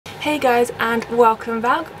Hey guys, and welcome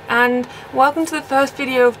back, and welcome to the first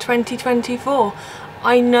video of 2024.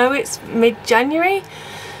 I know it's mid-January,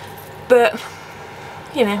 but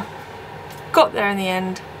you know, got there in the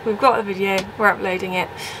end. We've got the video, we're uploading it.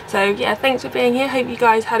 So yeah, thanks for being here. Hope you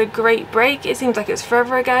guys had a great break. It seems like it's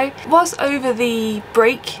forever ago. Whilst over the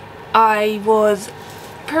break, I was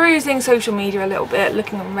perusing social media a little bit,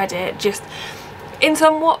 looking on Reddit, just in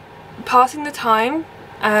somewhat passing the time.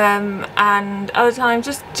 And other times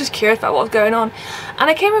just curious about what was going on, and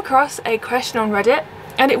I came across a question on Reddit,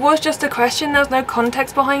 and it was just a question. There was no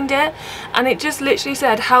context behind it, and it just literally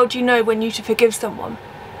said, how do you know when you should forgive someone?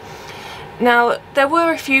 Now there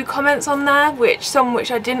were a few comments on there which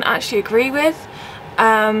I didn't actually agree with,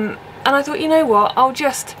 and I thought, you know what, I'll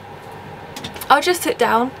just sit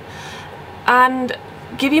down and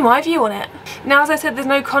give you my view on it. Now, as I said, there's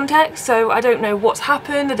no context, so I don't know what's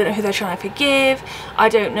happened, I don't know who they're trying to forgive, I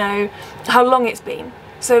don't know how long it's been.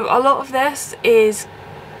 So a lot of this is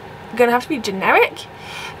gonna have to be generic,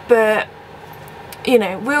 but you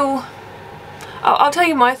know, I'll tell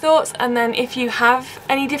you my thoughts, and then if you have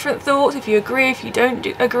any different thoughts, if you agree, if you don't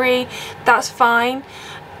agree, that's fine.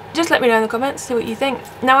 Just let me know in the comments, see what you think.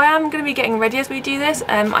 Now I am going to be getting ready as we do this.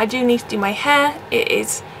 I do need to do my hair. It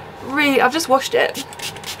is really, I've just washed it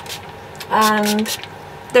and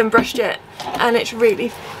then brushed it, and it's really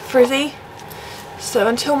frizzy. So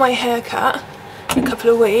until my haircut in a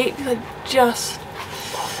couple of weeks, I'm just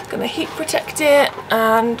gonna heat protect it,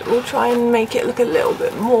 and we'll try and make it look a little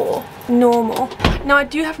bit more normal. Now I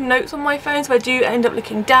do have notes on my phone, so I do end up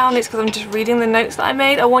looking down. It's because I'm just reading the notes that I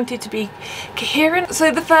made. I wanted to be coherent.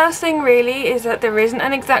 So the first thing really is that there isn't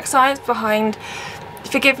an exact science behind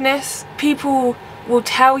forgiveness. People will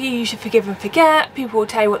tell you should forgive and forget, people will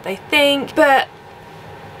tell you what they think, but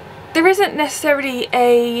there isn't necessarily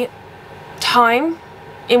a time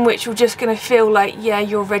in which you're just going to feel like, yeah,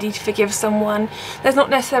 you're ready to forgive someone. There's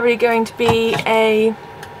not necessarily going to be a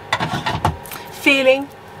feeling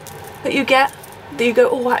that you get, that you go,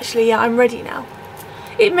 oh actually, yeah, I'm ready now.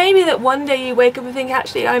 It may be that one day you wake up and think,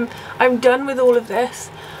 actually, I'm done with all of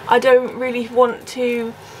this, I don't really want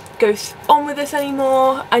to go on with this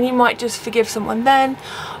anymore, and you might just forgive someone then,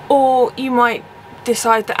 or you might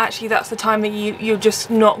decide that actually that's the time that you're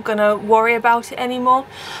just not gonna worry about it anymore.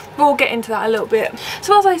 We'll get into that a little bit.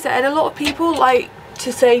 So as I said, a lot of people like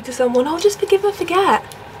to say to someone, oh, just forgive and forget,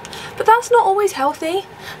 but that's not always healthy,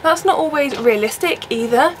 that's not always realistic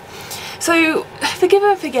either. So forgive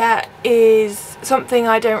and forget is something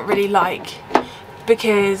I don't really like,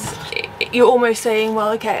 because you're almost saying,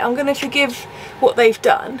 well, okay, I'm gonna forgive what they've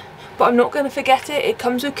done, but I'm not going to forget it. It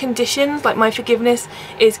comes with conditions, like my forgiveness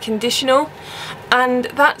is conditional, and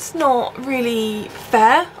that's not really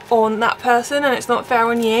fair on that person, and it's not fair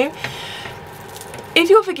on you. If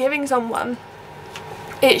you're forgiving someone,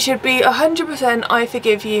 it should be 100% I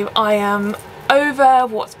forgive you, I am over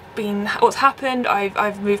what's happened,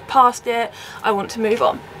 I've moved past it, I want to move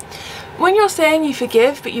on. When you're saying you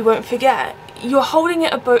forgive but you won't forget, you're holding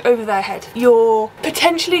it over their head. You're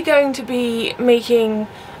potentially going to be making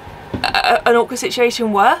an awkward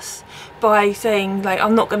situation worse by saying, like,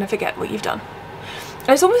 I'm not going to forget what you've done. And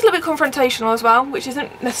it's almost a little bit confrontational as well, which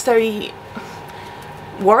isn't necessarily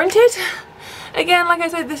warranted. Again, like I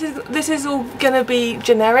said, this is all going to be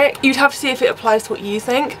generic. You'd have to see if it applies to what you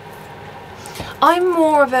think. I'm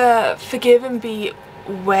more of a forgive and be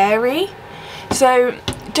wary. So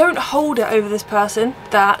don't hold it over this person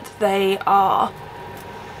that they are,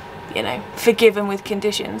 you know, forgiven with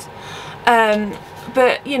conditions.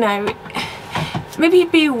 But you know, maybe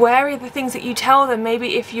be wary of the things that you tell them.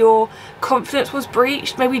 Maybe if your confidence was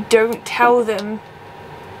breached, maybe don't tell them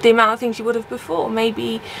the amount of things you would have before.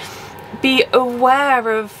 Maybe be aware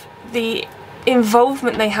of the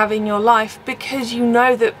involvement they have in your life, because you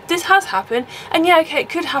know that this has happened, and yeah, okay, it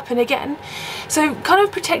could happen again. So kind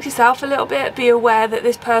of protect yourself a little bit. Be aware that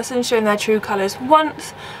this person's shown their true colours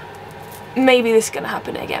once, maybe this is going to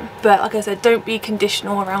happen again. But like I said, don't be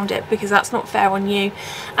conditional around it, because that's not fair on you,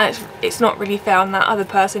 and it's not really fair on that other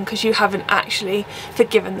person, because you haven't actually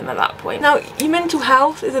forgiven them at that point. Now, your mental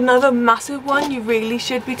health is another massive one you really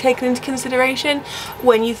should be taking into consideration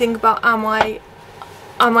when you think about, am I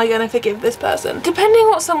going to forgive this person? Depending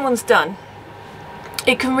on what someone's done,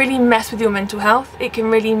 it can really mess with your mental health. It can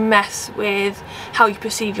really mess with how you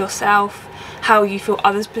perceive yourself, how you feel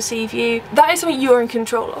others perceive you. That is something you're in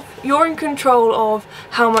control of. You're in control of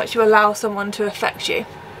how much you allow someone to affect you.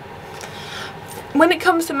 When it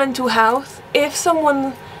comes to mental health, if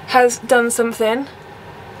someone has done something,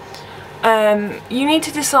 you need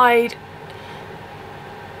to decide,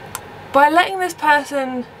 by letting this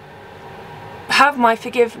person have my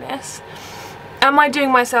forgiveness, Am I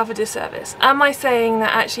doing myself a disservice? Am I saying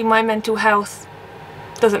that actually my mental health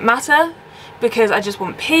doesn't matter because I just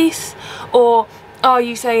want peace? Or are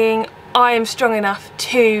you saying I am strong enough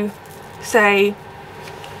to say,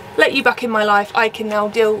 let you back in my life, I can now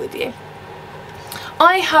deal with you?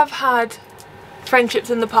 I have had friendships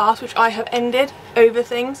in the past which I have ended over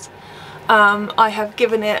things. I have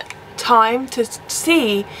given it time to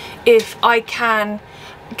see if I can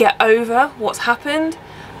get over what's happened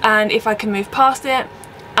and if I can move past it,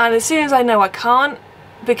 and as soon as I know I can't,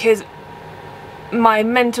 because my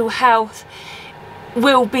mental health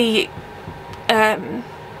will be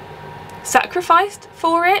sacrificed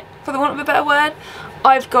for it, for the want of a better word,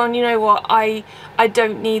 I've gone, you know what, I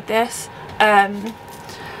don't need this.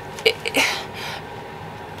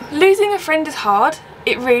 Losing a friend is hard,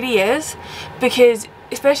 it really is, because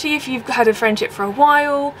especially if you've had a friendship for a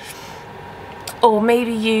while, or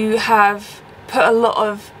maybe you have put a lot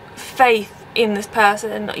of faith in this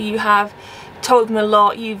person, you have told them a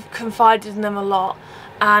lot, you've confided in them a lot,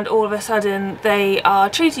 and all of a sudden they are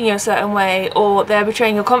treating you a certain way or they're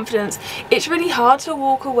betraying your confidence. It's really hard to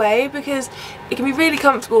walk away because it can be really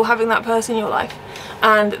comfortable having that person in your life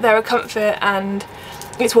and they're a comfort and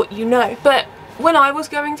it's what you know. But when I was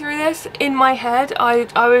going through this, in my head I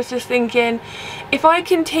was just thinking, if I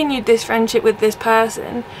continued this friendship with this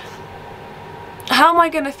person, how am I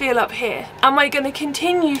going to feel up here? Am I going to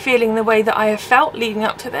continue feeling the way that I have felt leading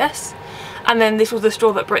up to this, and then this was the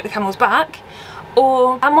straw that broke the camel's back?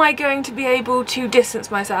 Or am I going to be able to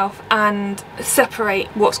distance myself and separate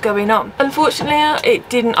what's going on? Unfortunately,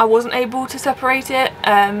 I wasn't able to separate it.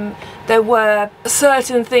 There were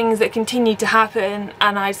certain things that continued to happen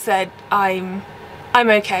and I said, I'm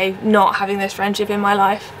okay not having this friendship in my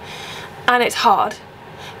life. And it's hard.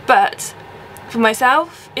 But for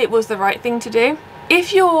myself, it was the right thing to do.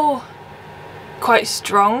 If you're quite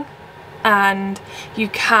strong and you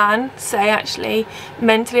can say, actually,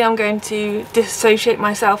 mentally I'm going to dissociate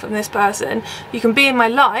myself from this person, you can be in my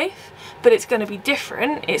life, but it's going to be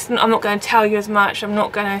different. I'm not going to tell you as much, I'm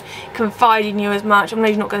not going to confide in you as much, I'm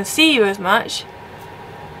maybe not going to see you as much.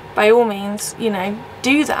 By all means, you know,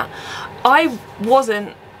 do that. I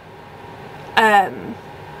wasn't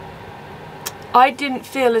I didn't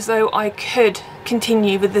feel as though I could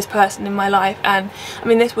continue with this person in my life, and I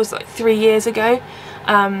mean this was like 3 years ago.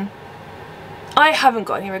 I haven't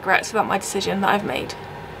got any regrets about my decision that I've made,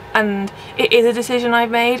 and it is a decision I've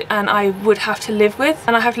made and I would have to live with,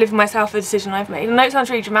 and I have to live with myself the decision I've made. I know it sounds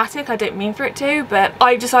really dramatic, I don't mean for it to, but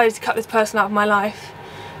I decided to cut this person out of my life.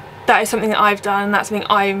 That is something that I've done and that's something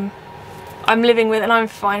I'm living with and I'm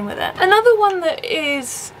fine with it. Another one that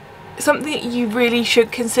is something that you really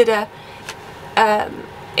should consider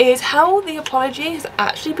is how the apology has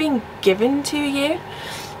actually been given to you.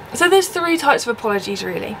 So there's 3 types of apologies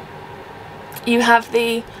really. You have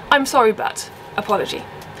the I'm sorry but apology,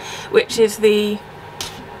 which is the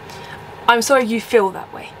I'm sorry you feel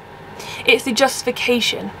that way. It's the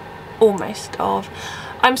justification almost of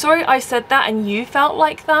I'm sorry I said that and you felt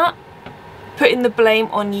like that, putting the blame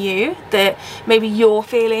on you, that maybe your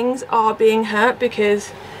feelings are being hurt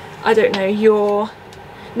because, I don't know, you're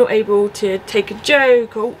not able to take a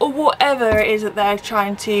joke or whatever it is that they're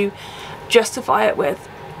trying to justify it with.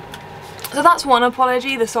 So that's one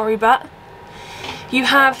apology, the sorry but. You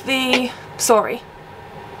have the sorry,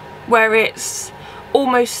 where it's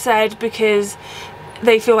almost said because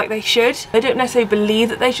they feel like they should. They don't necessarily believe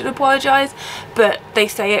that they should apologise, but they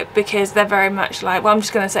say it because they're very much like, well, I'm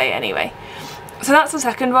just going to say it anyway. So that's the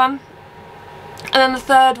second one. And then the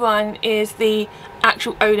third one is the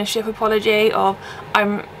actual ownership apology of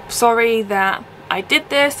I'm sorry that I did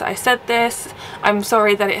this, I said this, I'm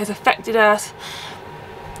sorry that it has affected us.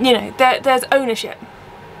 You know, there's ownership.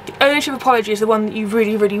 The ownership apology is the one that you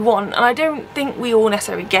really, really want, and I don't think we all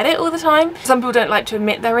necessarily get it all the time. Some people don't like to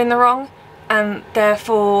admit they're in the wrong, and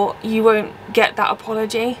therefore you won't get that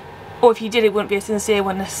apology, or if you did, it wouldn't be a sincere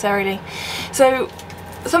one necessarily. So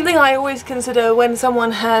something I always consider when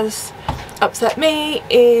someone has upset me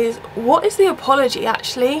is, what is the apology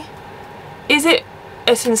actually? Is it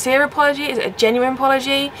a sincere apology? Is it a genuine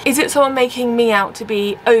apology? Is it someone making me out to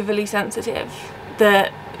be overly sensitive,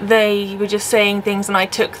 that they were just saying things and I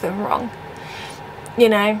took them wrong? You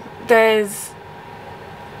know, there's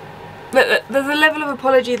a level of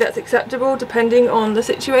apology that's acceptable depending on the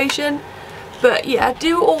situation, but yeah, I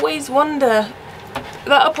do always wonder,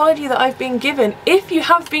 that apology that I've been given, if you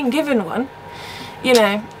have been given one, you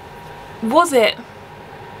know, was it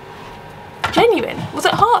genuine? Was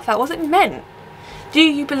it heartfelt? Was it meant? Do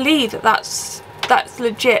you believe that that's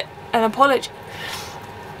legit an apology?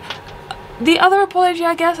 The other apology,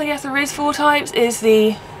 I guess there is 4 types, is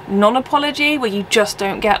the non-apology where you just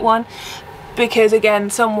don't get one, because again,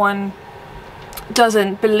 someone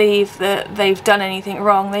doesn't believe that they've done anything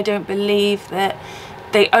wrong. They don't believe that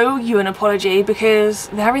they owe you an apology because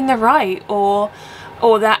they're in the right, or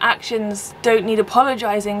their actions don't need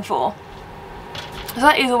apologising for. So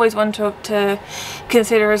that is always one to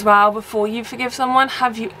consider as well before you forgive someone.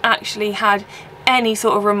 Have you actually had any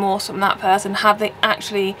sort of remorse from that person? Have they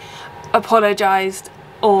actually apologised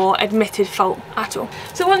or admitted fault at all?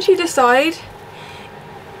 So once you decide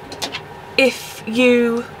if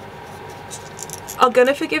you are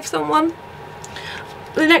gonna forgive someone,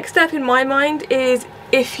 the next step in my mind is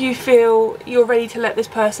if you feel you're ready to let this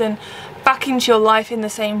person back into your life in the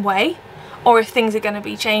same way, or if things are going to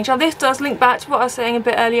be changed. Now this does link back to what I was saying a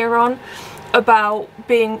bit earlier on about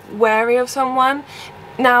being wary of someone.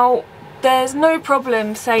 Now there's no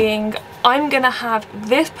problem saying I'm going to have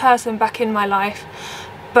this person back in my life,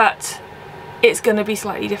 but it's going to be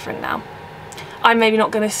slightly different now. I'm maybe not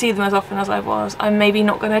going to see them as often as I was. I'm maybe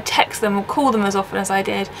not going to text them or call them as often as I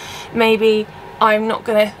did. Maybe I'm not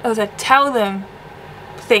going to, as I said, tell them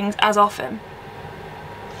things as often.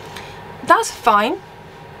 That's fine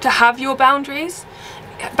to have your boundaries.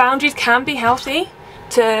 Boundaries can be healthy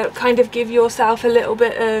to kind of give yourself a little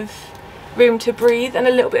bit of room to breathe and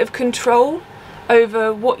a little bit of control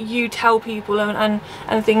over what you tell people and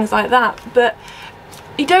things like that. But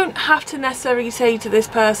you don't have to necessarily say to this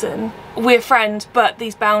person, we're friends, but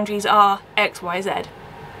these boundaries are X, Y, Z.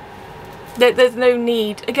 There's no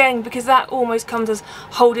need, again, because that almost comes as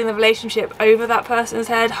holding the relationship over that person's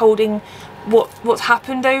head, holding what's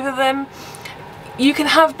happened over them. You can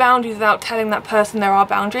have boundaries without telling that person there are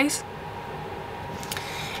boundaries.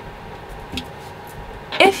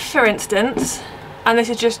 If, for instance, and this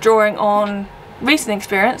is just drawing on recent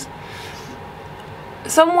experience,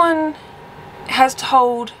 someone has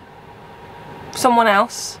told someone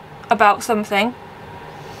else about something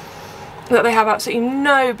that they have absolutely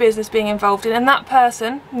no business being involved in, and that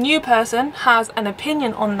person, new person, has an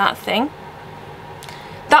opinion on that thing,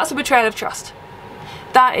 that's a betrayal of trust.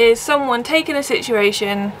 That is someone taking a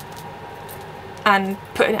situation and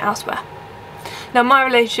putting it elsewhere. Now my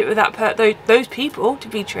relationship with those people, to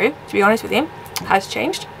be honest with you, has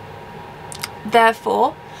changed.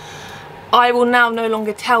 Therefore, I will now no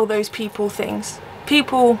longer tell those people things.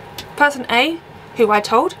 Person A, who I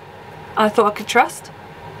told, I thought I could trust,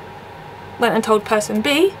 went and told person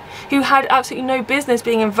B, who had absolutely no business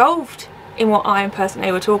being involved in what I and person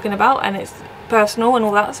A were talking about, and it's personal and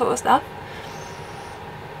all that sort of stuff.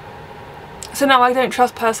 So now I don't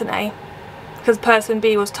trust person A because person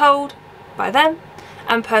B was told by them,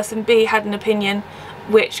 and person B had an opinion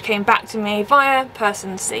which came back to me via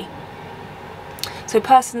person C. So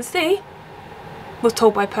person C was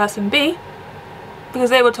told by person B because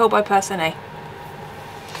they were told by person A.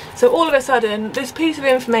 So all of a sudden this piece of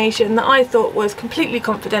information that I thought was completely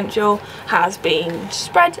confidential has been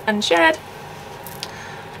spread and shared,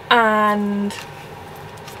 and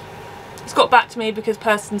it's got back to me because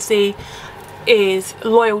person C is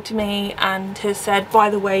loyal to me and has said,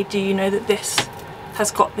 by the way, do you know that this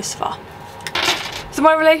has got this far? So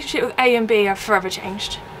my relationship with A and B have forever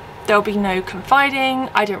changed. There'll be no confiding.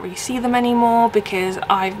 I don't really see them anymore because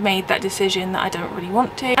I've made that decision that I don't really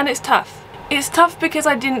want to, and it's tough. It's tough because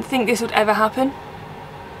I didn't think this would ever happen.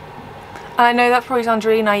 I know that probably sounds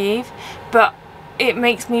really naive, but it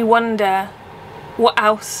makes me wonder what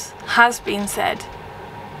else has been said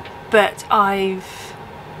but I've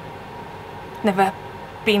never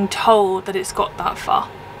been told that it's got that far.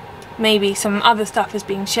 Maybe some other stuff has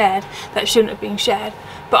been shared that shouldn't have been shared,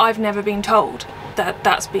 but I've never been told that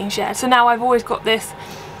that's being shared. So now I've always got this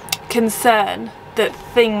concern that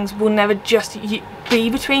things will never just be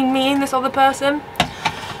between me and this other person,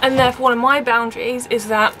 and therefore one of my boundaries is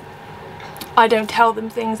that I don't tell them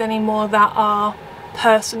things anymore that are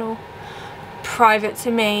personal, private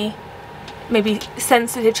to me, maybe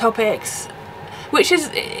sensitive topics,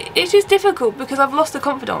 it's just difficult because I've lost a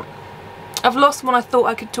confidant. I've lost someone I thought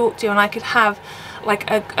I could talk to and I could have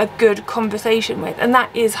like a good conversation with, and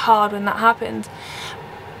that is hard when that happens.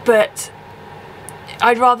 But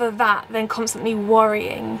I'd rather that than constantly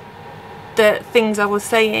worrying that things I was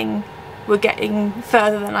saying were getting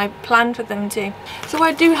further than I planned for them to. So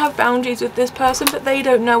I do have boundaries with this person, but they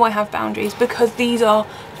don't know I have boundaries because these are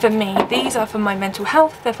for me. These are for my mental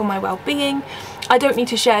health, they're for my well-being. I don't need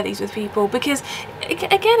to share these with people because,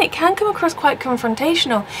 again, it can come across quite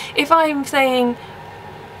confrontational. If I'm saying,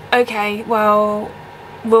 okay, well,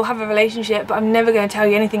 we'll have a relationship, but I'm never going to tell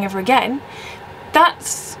you anything ever again,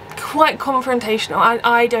 that's quite confrontational.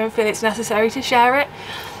 I don't feel it's necessary to share it.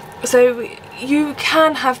 So you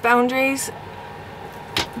can have boundaries,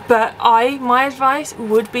 but my advice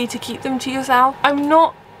would be to keep them to yourself. I'm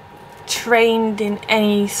not trained in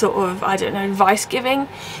any sort of, I don't know, advice giving.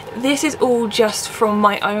 This is all just from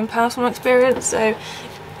my own personal experience, so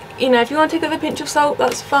you know, if you want to take it with a pinch of salt,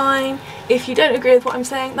 that's fine. If you don't agree with what I'm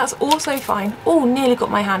saying, that's also fine. Oh, nearly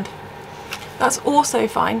got my hand. That's also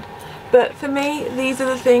fine. But for me, these are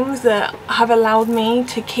the things that have allowed me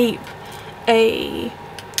to keep a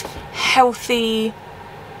healthy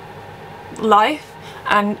life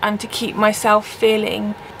and to keep myself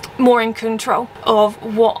feeling more in control of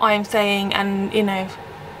what I'm saying and, you know,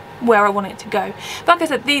 where I want it to go. But like I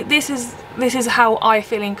said, this is how I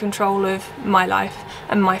feel in control of my life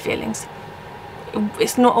and my feelings.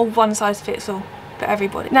 It's not a one size fits all for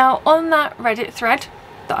everybody. Now, on that Reddit thread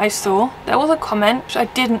that I saw, there was a comment which I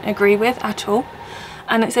didn't agree with at all,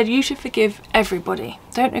 and it said you should forgive everybody.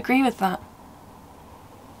 Don't agree with that.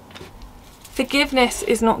 Forgiveness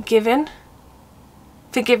is not given.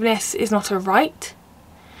 Forgiveness is not a right.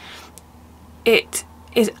 It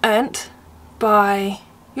is earned by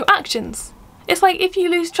your actions. It's like if you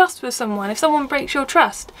lose trust with someone, if someone breaks your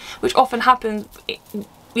trust, which often happens,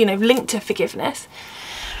 you know, linked to forgiveness,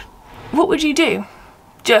 what would you do?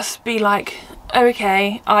 Just be like,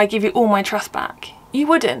 okay, I give you all my trust back? You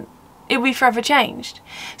wouldn't. It would be forever changed.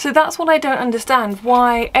 So that's what I don't understand,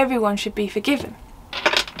 why everyone should be forgiven.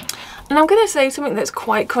 And I'm going to say something that's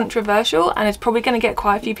quite controversial and it's probably going to get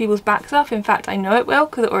quite a few people's backs up. In fact, I know it will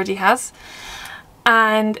because it already has.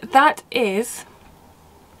 And that is,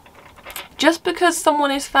 just because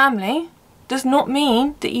someone is family does not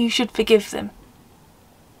mean that you should forgive them.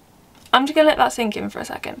 I'm just going to let that sink in for a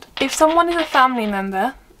second. If someone is a family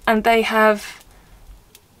member and they have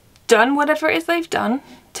done whatever it is they've done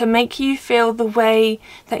to make you feel the way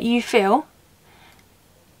that you feel,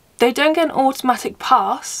 they don't get an automatic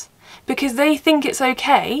pass because they think it's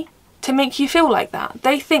okay to make you feel like that.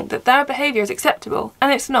 They think that their behaviour is acceptable,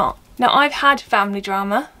 and it's not. Now, I've had family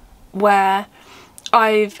drama where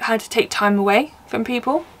I've had to take time away from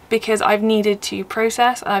people because I've needed to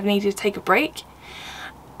process and I've needed to take a break.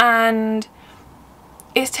 And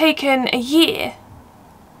it's taken a year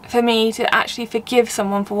for me to actually forgive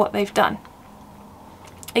someone for what they've done.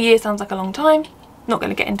 A year sounds like a long time. Not going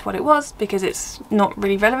to get into what it was because it's not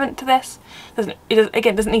really relevant to this.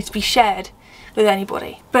 It doesn't need to be shared with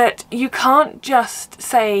anybody. But you can't just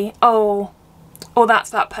say, oh,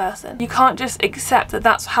 that's that person. You can't just accept that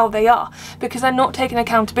that's how they are because they're not taking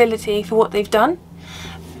accountability for what they've done.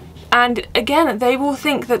 And again, they will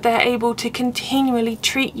think that they're able to continually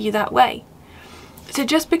treat you that way. So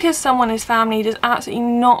just because someone is family does absolutely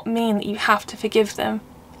not mean that you have to forgive them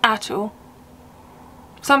at all.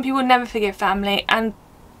 Some people never forgive family, and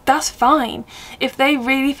that's fine. If they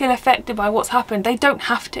really feel affected by what's happened, they don't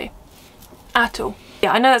have to at all.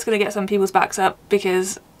 Yeah, I know that's going to get some people's backs up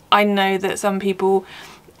because I know that some people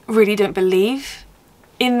really don't believe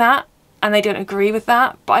in that and they don't agree with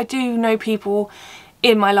that, but I do know people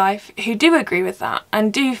in my life who do agree with that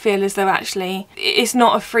and do feel as though actually it's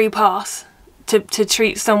not a free pass to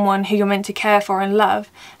treat someone who you're meant to care for and love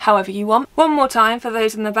however you want. One more time for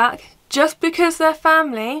those in the back. Just because they're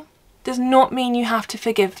family does not mean you have to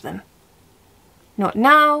forgive them. Not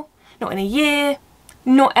now, not in a year,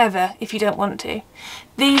 not ever if you don't want to.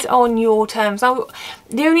 These are on your terms. Now,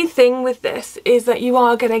 the only thing with this is that you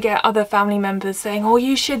are going to get other family members saying, oh,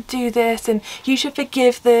 you should do this and you should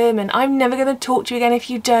forgive them and I'm never going to talk to you again if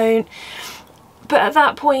you don't. But at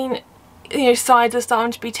that point, you know, sides are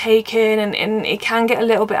starting to be taken and it can get a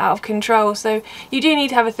little bit out of control. So you do need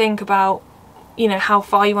to have a think about, you know, how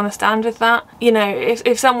far you want to stand with that. You know,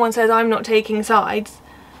 if someone says I'm not taking sides,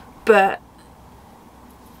 but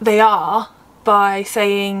they are, by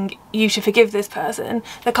saying you should forgive this person,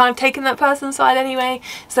 they're kind of taking that person's side anyway.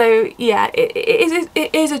 So yeah,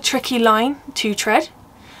 it is a tricky line to tread,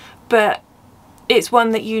 but it's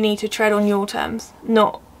one that you need to tread on your terms,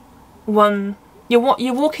 not one you're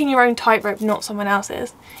walking your own tightrope, not someone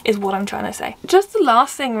else's, is what I'm trying to say. Just the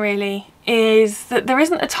last thing really is that there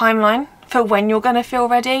isn't a timeline for when you're going to feel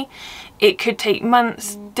ready. It could take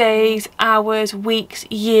months, days, hours, weeks,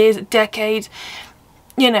 years, decades.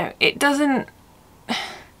 You know, it doesn't,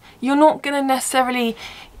 you're not going to necessarily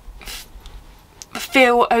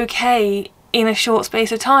feel okay in a short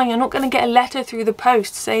space of time. You're not going to get a letter through the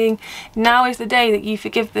post saying now is the day that you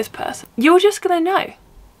forgive this person. You're just going to know.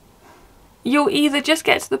 You'll either just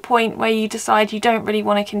get to the point where you decide you don't really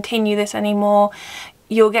want to continue this anymore,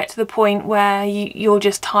 you'll get to the point where you're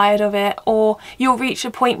just tired of it, or you'll reach a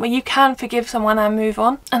point where you can forgive someone and move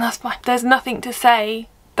on, and that's fine. There's nothing to say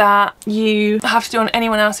that you have to do on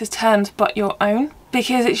anyone else's terms but your own,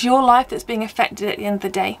 because it's your life that's being affected at the end of the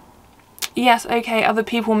day. yes, okay, other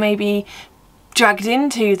people may be dragged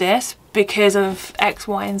into this because of X,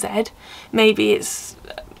 Y and Z. Maybe it's,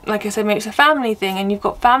 like I said, maybe it's a family thing and you've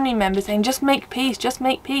got family members saying just make peace, just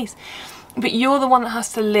make peace. But you're the one that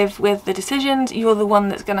has to live with the decisions. You're the one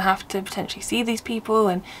that's going to have to potentially see these people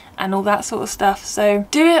and all that sort of stuff. So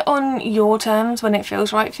do it on your terms when it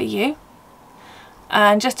feels right for you.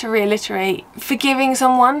 And just to reiterate, forgiving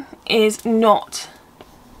someone is not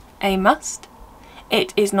a must.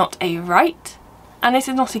 It is not a right. And it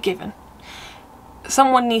is not a given.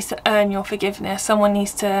 Someone needs to earn your forgiveness. Someone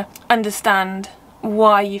needs to understand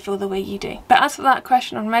why you feel the way you do. But as for that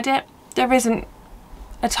question on Reddit, there isn't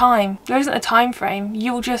a time frame.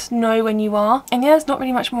 You'll just know when you are. And yeah, there's not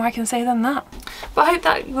really much more I can say than that. But I hope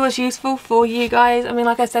that was useful for you guys. I mean,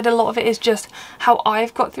 like I said, a lot of it is just how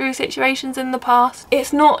I've got through situations in the past.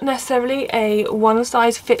 It's not necessarily a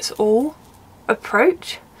one-size-fits-all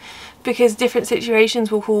approach, because different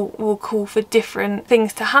situations will call for different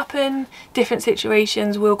things to happen. Different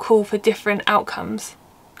situations will call for different outcomes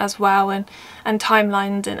as well, and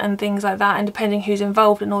timelines and things like that, and depending who's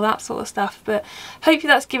involved and all that sort of stuff. But hopefully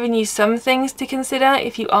that's given you some things to consider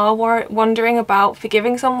if you are wondering about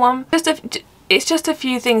forgiving someone. It's just a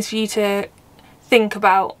few things for you to think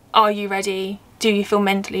about. Are you ready? Do you feel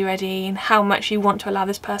mentally ready? And how much you want to allow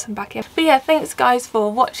this person back in. But yeah, thanks guys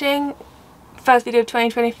for watching. First video of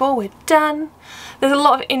 2024, we're done. There's a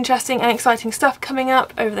lot of interesting and exciting stuff coming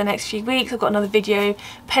up over the next few weeks. I've got another video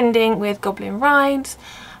pending with Goblin Rides.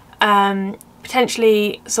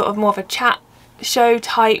 Potentially sort of more of a chat show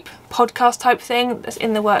type, podcast type thing that's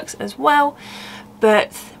in the works as well.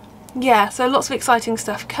 But yeah, so lots of exciting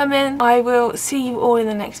stuff coming. I will see you all in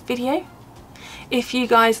the next video. If you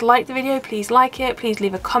guys like the video, please like it, please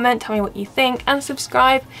leave a comment, tell me what you think, and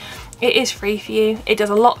subscribe. It is free for you, it does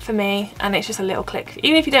a lot for me, and it's just a little click.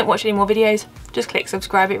 Even if you don't watch any more videos, just click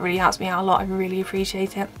subscribe, it really helps me out a lot, I really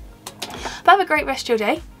appreciate it. But have a great rest of your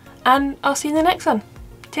day, and I'll see you in the next one.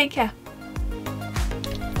 Take care.